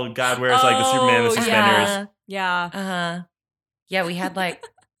Godspell, God wears like the Superman, the suspenders. Yeah. Yeah, we had like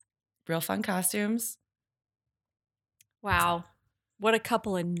real fun costumes. Wow. What a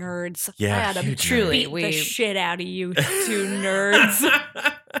couple of nerds. Yeah, I had to huge truly, beat the shit out of you 2 nerds.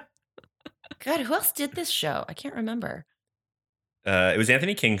 God, who else did this show? I can't remember. It was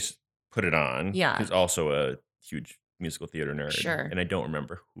Anthony King's put it on. Yeah. Who's also a huge musical theater nerd. Sure. And I don't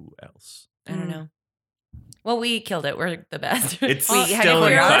remember who else. I don't know. Well, we killed it. We're the best. It's we still If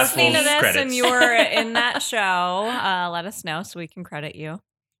in you're Class listening to Full's this credits. and you were in that show, let us know so we can credit you.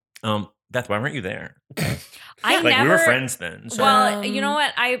 Beth, why weren't you there? I we never were friends then. So. Well, you know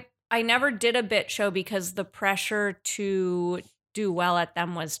what? I never did a bit show because the pressure to do well at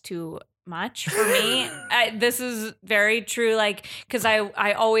them was too much for me. This is very true. Like, because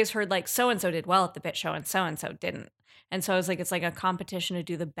I always heard like so-and-so did well at the bit show and so-and-so didn't. And so I was like, it's like a competition to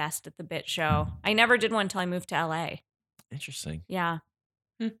do the best at the bit show. I never did one until I moved to LA. Interesting. Yeah.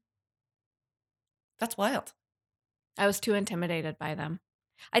 That's wild. I was too intimidated by them.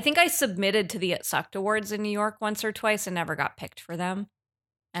 I think I submitted to the It Sucked Awards in New York once or twice and never got picked for them.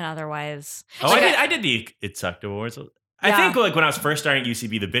 And otherwise... Oh, I did the It Sucked Awards. I think like when I was first starting at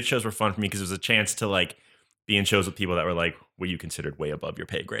UCB, the bit shows were fun for me because it was a chance to like be in shows with people that were like what you considered way above your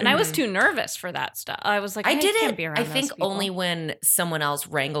pay grade. And I was too nervous for that stuff. I was like, I did can't it. be around I those think people. only when someone else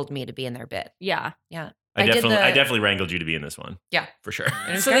wrangled me to be in their bit. Yeah. Yeah. I did definitely wrangled you to be in this one. Yeah. For sure.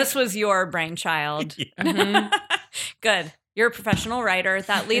 So this was your brainchild. Yeah. Good. You're a professional writer.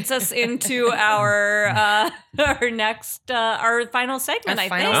 That leads us into our next, our final segment, I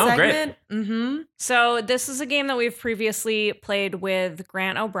think. Oh, great. segment. Mm-hmm. So this is a game that we've previously played with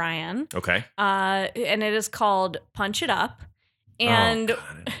Grant O'Brien. Okay. And it is called Punch It Up. And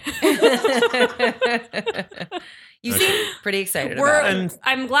You seem pretty excited about it.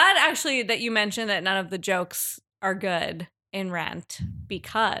 I'm glad actually that you mentioned that none of the jokes are good in Rent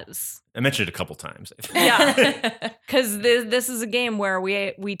because I mentioned it a couple times. yeah, because this is a game where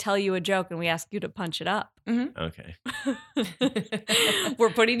we tell you a joke and we ask you to punch it up. Mm-hmm. Okay. We're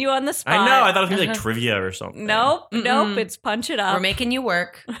putting you on the spot. I know. I thought it was gonna be like trivia or something. Nope. It's punch it up. We're making you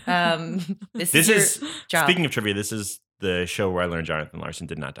work. This Is your job. Speaking of trivia, this is the show where I learned Jonathan Larson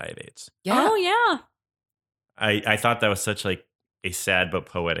did not die of AIDS. Yeah. Oh yeah. I thought that was such like a sad but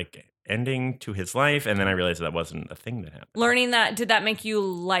poetic ending to his life, and then I realized that wasn't a thing that happened. Learning that, did that make you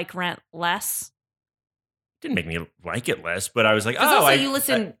like Rent less? Didn't make me like it less, but I was like, also I you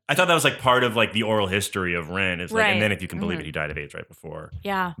listen. I thought that was like part of like the oral history of Rent. It's like, Right. and then if you can believe it, he died of AIDS right before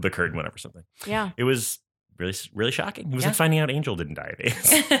Yeah. the curtain went up or something. Yeah. It was really, really shocking. It was like finding out Angel didn't die of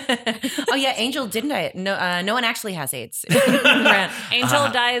AIDS. Oh yeah, Angel didn't die. No one actually has AIDS.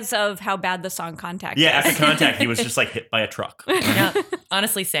 Angel dies of how bad the song Contact Yeah, is. after Contact, he was just like hit by a truck. Yeah,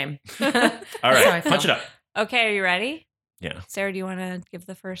 honestly, same. All That's how I right, feel. punch it up. Okay, are you ready? Yeah. Sarah, do you want to give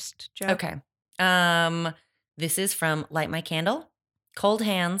the first joke? Okay. This is from Light My Candle. Cold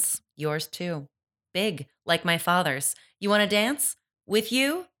hands, yours too. Big, like my father's. You want to dance? With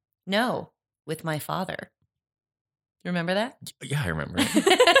you? No, with my father. Remember that? Yeah, I remember.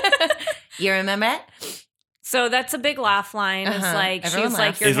 You remember it? So that's a big laugh line. It's like Everyone she's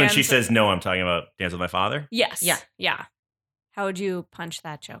laughs. like your Is when hands she says no, I'm talking about Dance with My Father? yes. Yeah. Yeah. How would you punch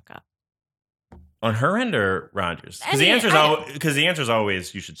that joke up? On her end or Roger's? Because Any- the answer's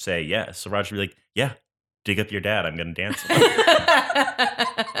always you should say yes. So Roger would be like, yeah, dig up your dad. I'm going to dance with him.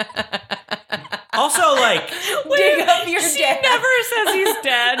 Also, like, Dig up your She dad. never says he's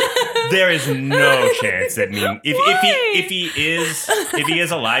dead. there is no chance that if he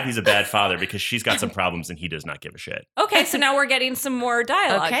is alive, he's a bad father because she's got some problems and he does not give a shit. Okay, so now we're getting some more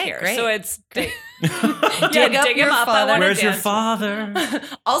dialogue Okay, here. great. So it's Great. dig up him your up. I father. wanna Where's your dance. father?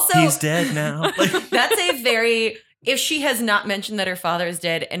 Also, He's dead now. Like, that's a very. If she has not mentioned that her father is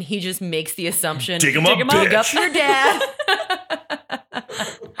dead and he just makes the assumption, dig him up, dig up bitch. your dad.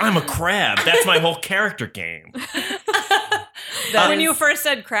 I'm a crab. That's my whole character game. When you first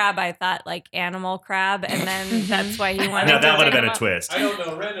said crab, I thought like animal crab, and then that's why he wanted No, to that would have dig been him a up. twist. I don't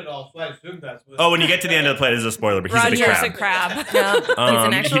know Ren at all, so I assume that's what. Oh, when you get to the end of the play, this is a spoiler, but he's Roger's a big crab. a crab. No, he's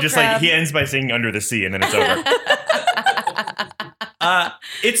an actual he just crab. like he ends by saying under the sea and then it's over.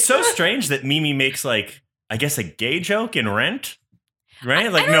 It's so strange that Mimi makes like I guess a gay joke in Rent.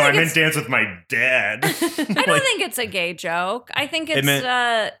 Right? Like, don't no, I think meant dance with my dad. I don't think it's a gay joke. I think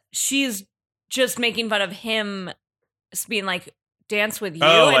it's she's just making fun of him being like dance with you.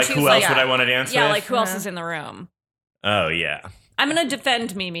 Oh, and like she's who else would I want to dance Yeah, with? like who else is in the room? Oh, yeah. I'm gonna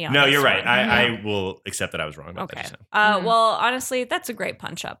defend Mimi on No, this you're right. one. I will accept that I was wrong about Okay. that just now. Well, honestly, that's a great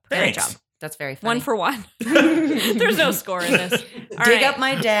punch up. Great Thanks. job. That's very funny. 1 for 1. There's no score in this. All dig right. up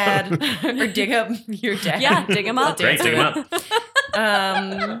my dad or dig up your dad. Yeah, dig him up. Great, dig him up.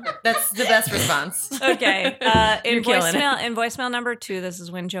 That's the best response. Okay. In You're killing it. voicemail number 2, this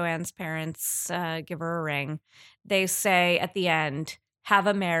is when Joanne's parents give her a ring. They say at the end, "Have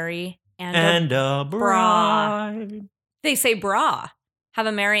a Mary and a bride. They say bra. Have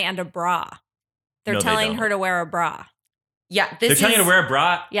a Mary and a bra. They're No, they telling don't. her to wear a bra. Yeah, They're telling you to wear a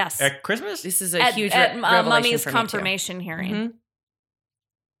bra Yes. at Christmas? This is a At, huge at revelation Mummy's for me, too. confirmation hearing. Mhm.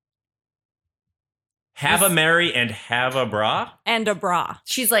 Have a Mary and have a bra? And a bra.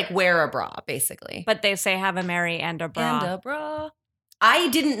 She's like, wear a bra, basically. But they say have a Mary and a bra. And a bra. I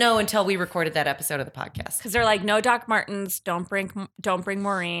didn't know until we recorded that episode of the podcast. Because they're like, no Doc Martens, don't bring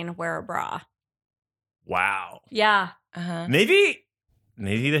Maureen, wear a bra. Wow. Yeah. Uh-huh. Maybe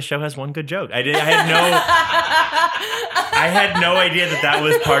the show has one good joke. I had no idea that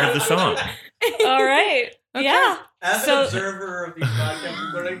was part of the song. All right. Okay. Yeah. As So- an observer of these podcast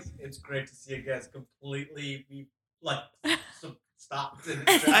recordings, it's great to see you guys completely be like stopped. And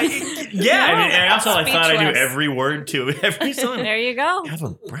I also thought I knew Speechless. every word to every song. There you go. Have a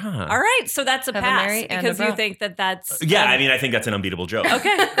bra. All right. So that's a Have a pass Mary and a because you bra. think that's. Yeah, I mean, I think that's an unbeatable joke.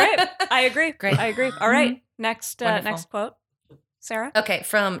 Okay. Great. I agree. Great. I agree. All right. Next Wonderful. next quote. Sarah? Okay,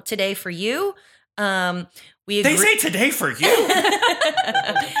 from Today for You. We They agree- say today for you.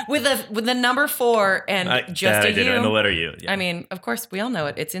 with the number 4 and just I a did U. and the letter U. Yeah. I mean, of course, we all know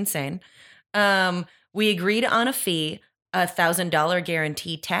it. It's insane. We agreed on a fee, $1,000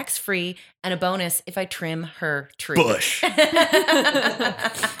 guarantee, tax-free, and a bonus if I trim her tree. Bush.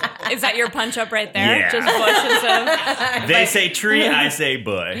 Is that your punch up right there? Yeah. Just bush instead of They say tree, I say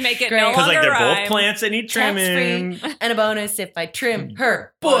bush. make it Great. no Because longer like they're rhyme. both plants that need trimming. Tax-free and a bonus if I trim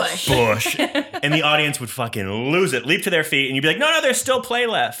her bush. Bush. And the audience would fucking lose it, leap to their feet, and you'd be like, no, there's still play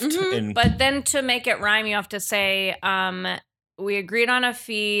left. And But then to make it rhyme, you have to say, we agreed on a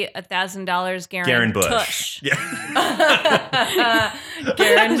fee, $1,000 Garen Bush. Tush. Yeah.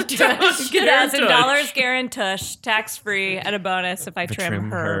 Garen Tush. $1,000 Garen Tush, tax free, and a bonus if I trim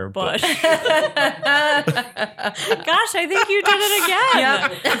her bush. Gosh, I think you did it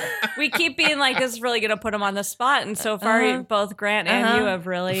again. Yep. We keep being like, this is really going to put him on the spot. And so far, both Grant and you have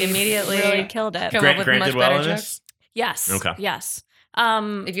really Immediately killed it. come up with Grant much did well better in jokes. this? Yes. Okay. Yes.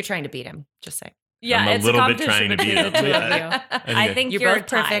 If you're trying to beat him, just say. Yeah, I'm a it's little a bit competition trying to between beat the him. two of Yeah. you. I think You're you're both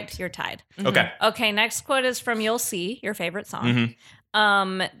tied. perfect. You're tied. Okay. Okay, next quote is from You'll See, your favorite song.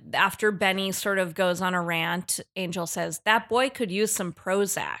 After Benny sort of goes on a rant, Angel says, that boy could use some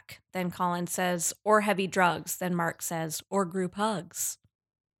Prozac. Then Colin says, or heavy drugs. Then Mark says, or group hugs.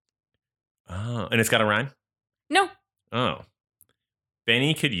 Oh, and it's got a rhyme? No. Oh.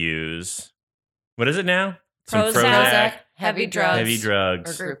 Benny could use, what is it now? Prozac, heavy drugs, heavy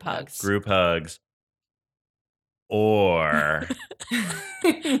drugs, or group hugs. group hugs, or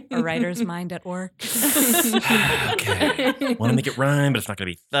A writer's mind at work. okay, want to make it rhyme, but it's not going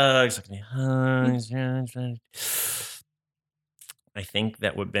to be thugs. It's not going to be hugs. I think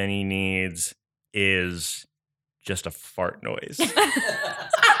that what Benny needs is just a fart noise.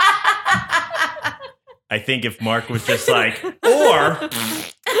 I think if Mark was just like, or,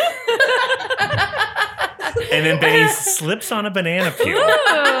 and then Benny slips on a banana peel,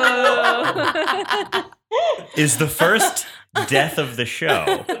 is the first death of the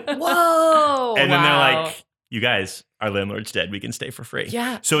show. Whoa. And then they're wow. like, you guys, our landlord's dead. We can stay for free.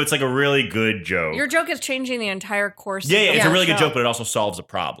 Yeah. So it's like a really good joke. Your joke is changing the entire course. Yeah, of the it's a whole really good show. joke, but it also solves a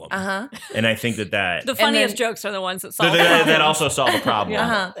problem. Uh-huh. And I think that The And funniest then- jokes are the ones that solve that problems. also solve a problem.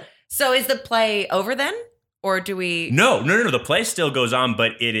 Uh-huh. So is the play over then? Or do we... No. The play still goes on,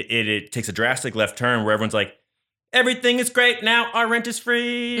 but it takes a drastic left turn where everyone's like, everything is great now. Our rent is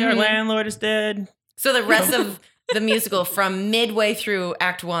free. Our landlord is dead. So the rest of the musical from midway through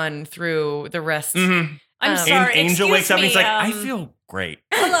Act 1 through the rest... Mm-hmm. I'm sorry. Angel excuse wakes up and he's me, like, I feel great.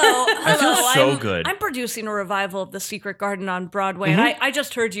 Hello. I feel so I'm, good. I'm producing a revival of The Secret Garden on Broadway, and I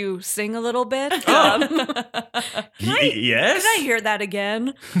just heard you sing a little bit. Oh. Can Yes? I hear that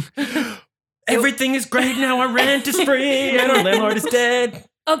again? Everything is great now. Our rent is free and our landlord is dead.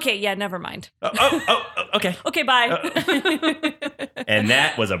 Okay, yeah, never mind. Okay. Okay, bye. And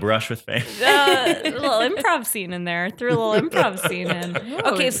that was a brush with fame. A little improv scene in there. Threw a little improv scene in.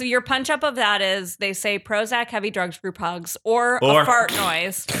 Okay, so your punch up of that is they say Prozac, heavy drugs, group hugs, or a fart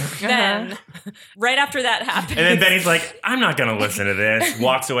noise. Then, right after that happens. And then Benny's like, I'm not going to listen to this.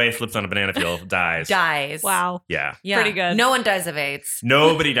 Walks away, slips on a banana peel, dies. Dies. Wow. Yeah. Pretty good. No one dies of AIDS.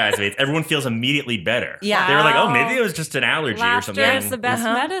 Nobody dies of AIDS. Everyone feels immediately better. Yeah. They were like, oh, Wow. maybe it was just an allergy or Laughter something. is the best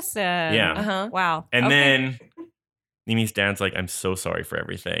medicine. Yeah. Uh-huh. Wow. And Okay. then Mimi's dad's like, I'm so sorry for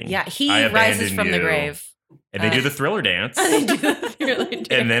everything. Yeah, he I rises abandoned from the you. grave. And they do the thriller dance. They do the Thriller dance.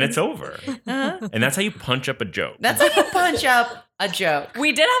 And then it's over. Uh-huh. And that's how you punch up a joke. That's how you punch up a joke.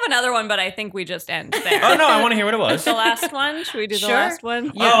 We did have another one, but I think we just end there. Oh, no, I want to hear what it was. The last one? Should we do the Sure. last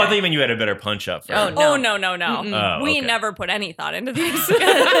one? Oh, I thought you meant you had a better punch up. For Oh, it. no. Oh, no. Mm-mm. Oh, We okay. never put any thought into these.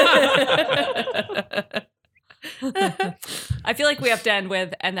 I feel like we have to end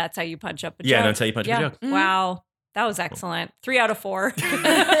with, and that's how you punch up a Yeah, joke. that's how you punch up a joke. Wow. That was excellent. 3 out of 4.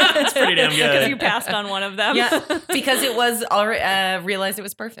 That's pretty damn good. Because you passed on one of them. Yeah, because it was already realized it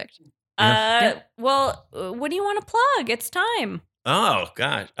was perfect. Well, what do you want to plug? It's time. Oh,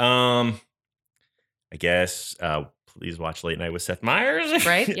 God. I guess please watch Late Night with Seth Meyers.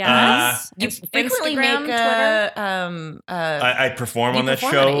 Right? Yes. You frequently Instagram, make Twitter. I perform You on that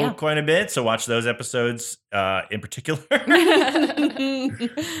perform show on it, yeah. quite a bit, so watch those episodes in particular. I don't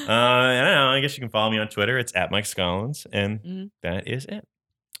know. I guess you can follow me on Twitter. It's at Mike Scollins, and that is it.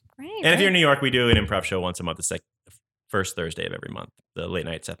 Great. And if you're in New York, we do an improv show once a month. It's like the first Thursday of every month. The Late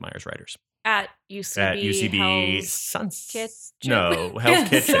Night Seth Meyers Writers At UCB. at UCB Hell's Sunset. Kitchen? No, Hell's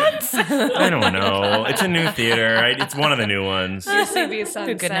Kitchen. I don't know. It's a new theater. It's one of the new ones. UCB Good now.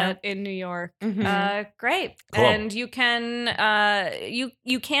 Sunset in New York. Mhm. Great. Cool. And you can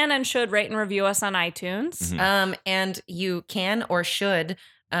you can and should rate and review us on iTunes. Mhm. And you can or should.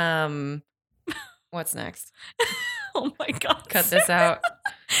 What's next? Oh my God. Cut this out.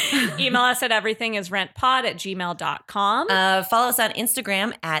 Email us at everythingisrentpod@gmail.com. Follow us on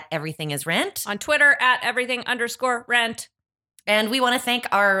Instagram at everythingisrent. On Twitter at everything_rent. And we want to thank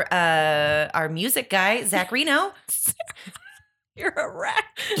our music guy, Zach Reno. You're a wreck.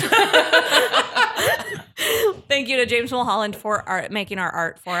 Thank you to James Mulholland for making our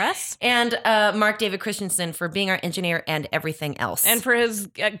art for us. And Mark David Christensen for being our engineer and everything else. And for his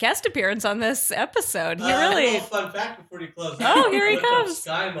guest appearance on this episode. He A really... little fun fact before you close. Oh, here he Looked up comes.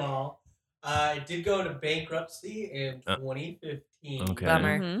 Sky Mall. It did go into bankruptcy in 2015. Okay.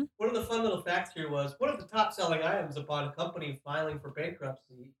 Bummer. Mm-hmm. One of the fun little facts here was one of the top selling items upon a company filing for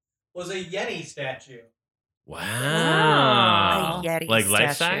bankruptcy was a Yeti statue. Wow. A Yeti Like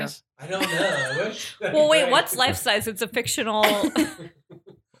life statue. size? I don't know. I wish. Well, wait, what's life size? It's a fictional...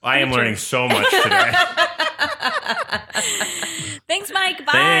 I am learning so much today. Thanks, Mike.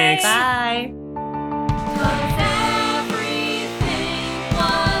 Bye. Thanks. Bye.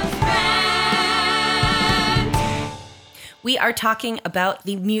 We are talking about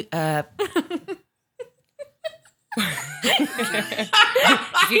the If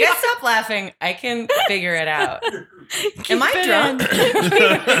you guys stop laughing, I can figure it out. Am I drunk?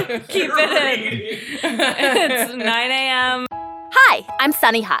 Keep it in. It's 9 a.m. Hi, I'm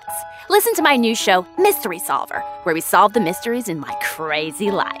Sunny Hutz. Listen to my new show, Mystery Solver, where we solve the mysteries in my crazy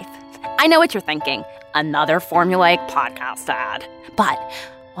life. I know what you're thinking. Another formulaic podcast ad. But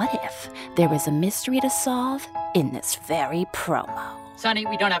what if there was a mystery to solve in this very promo? Sonny,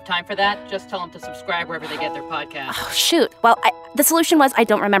 we don't have time for that. Just tell them to subscribe wherever they get their podcast. Oh, shoot. Well, the solution was I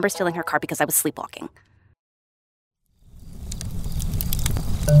don't remember stealing her car because I was sleepwalking.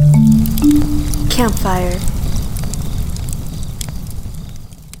 Campfire.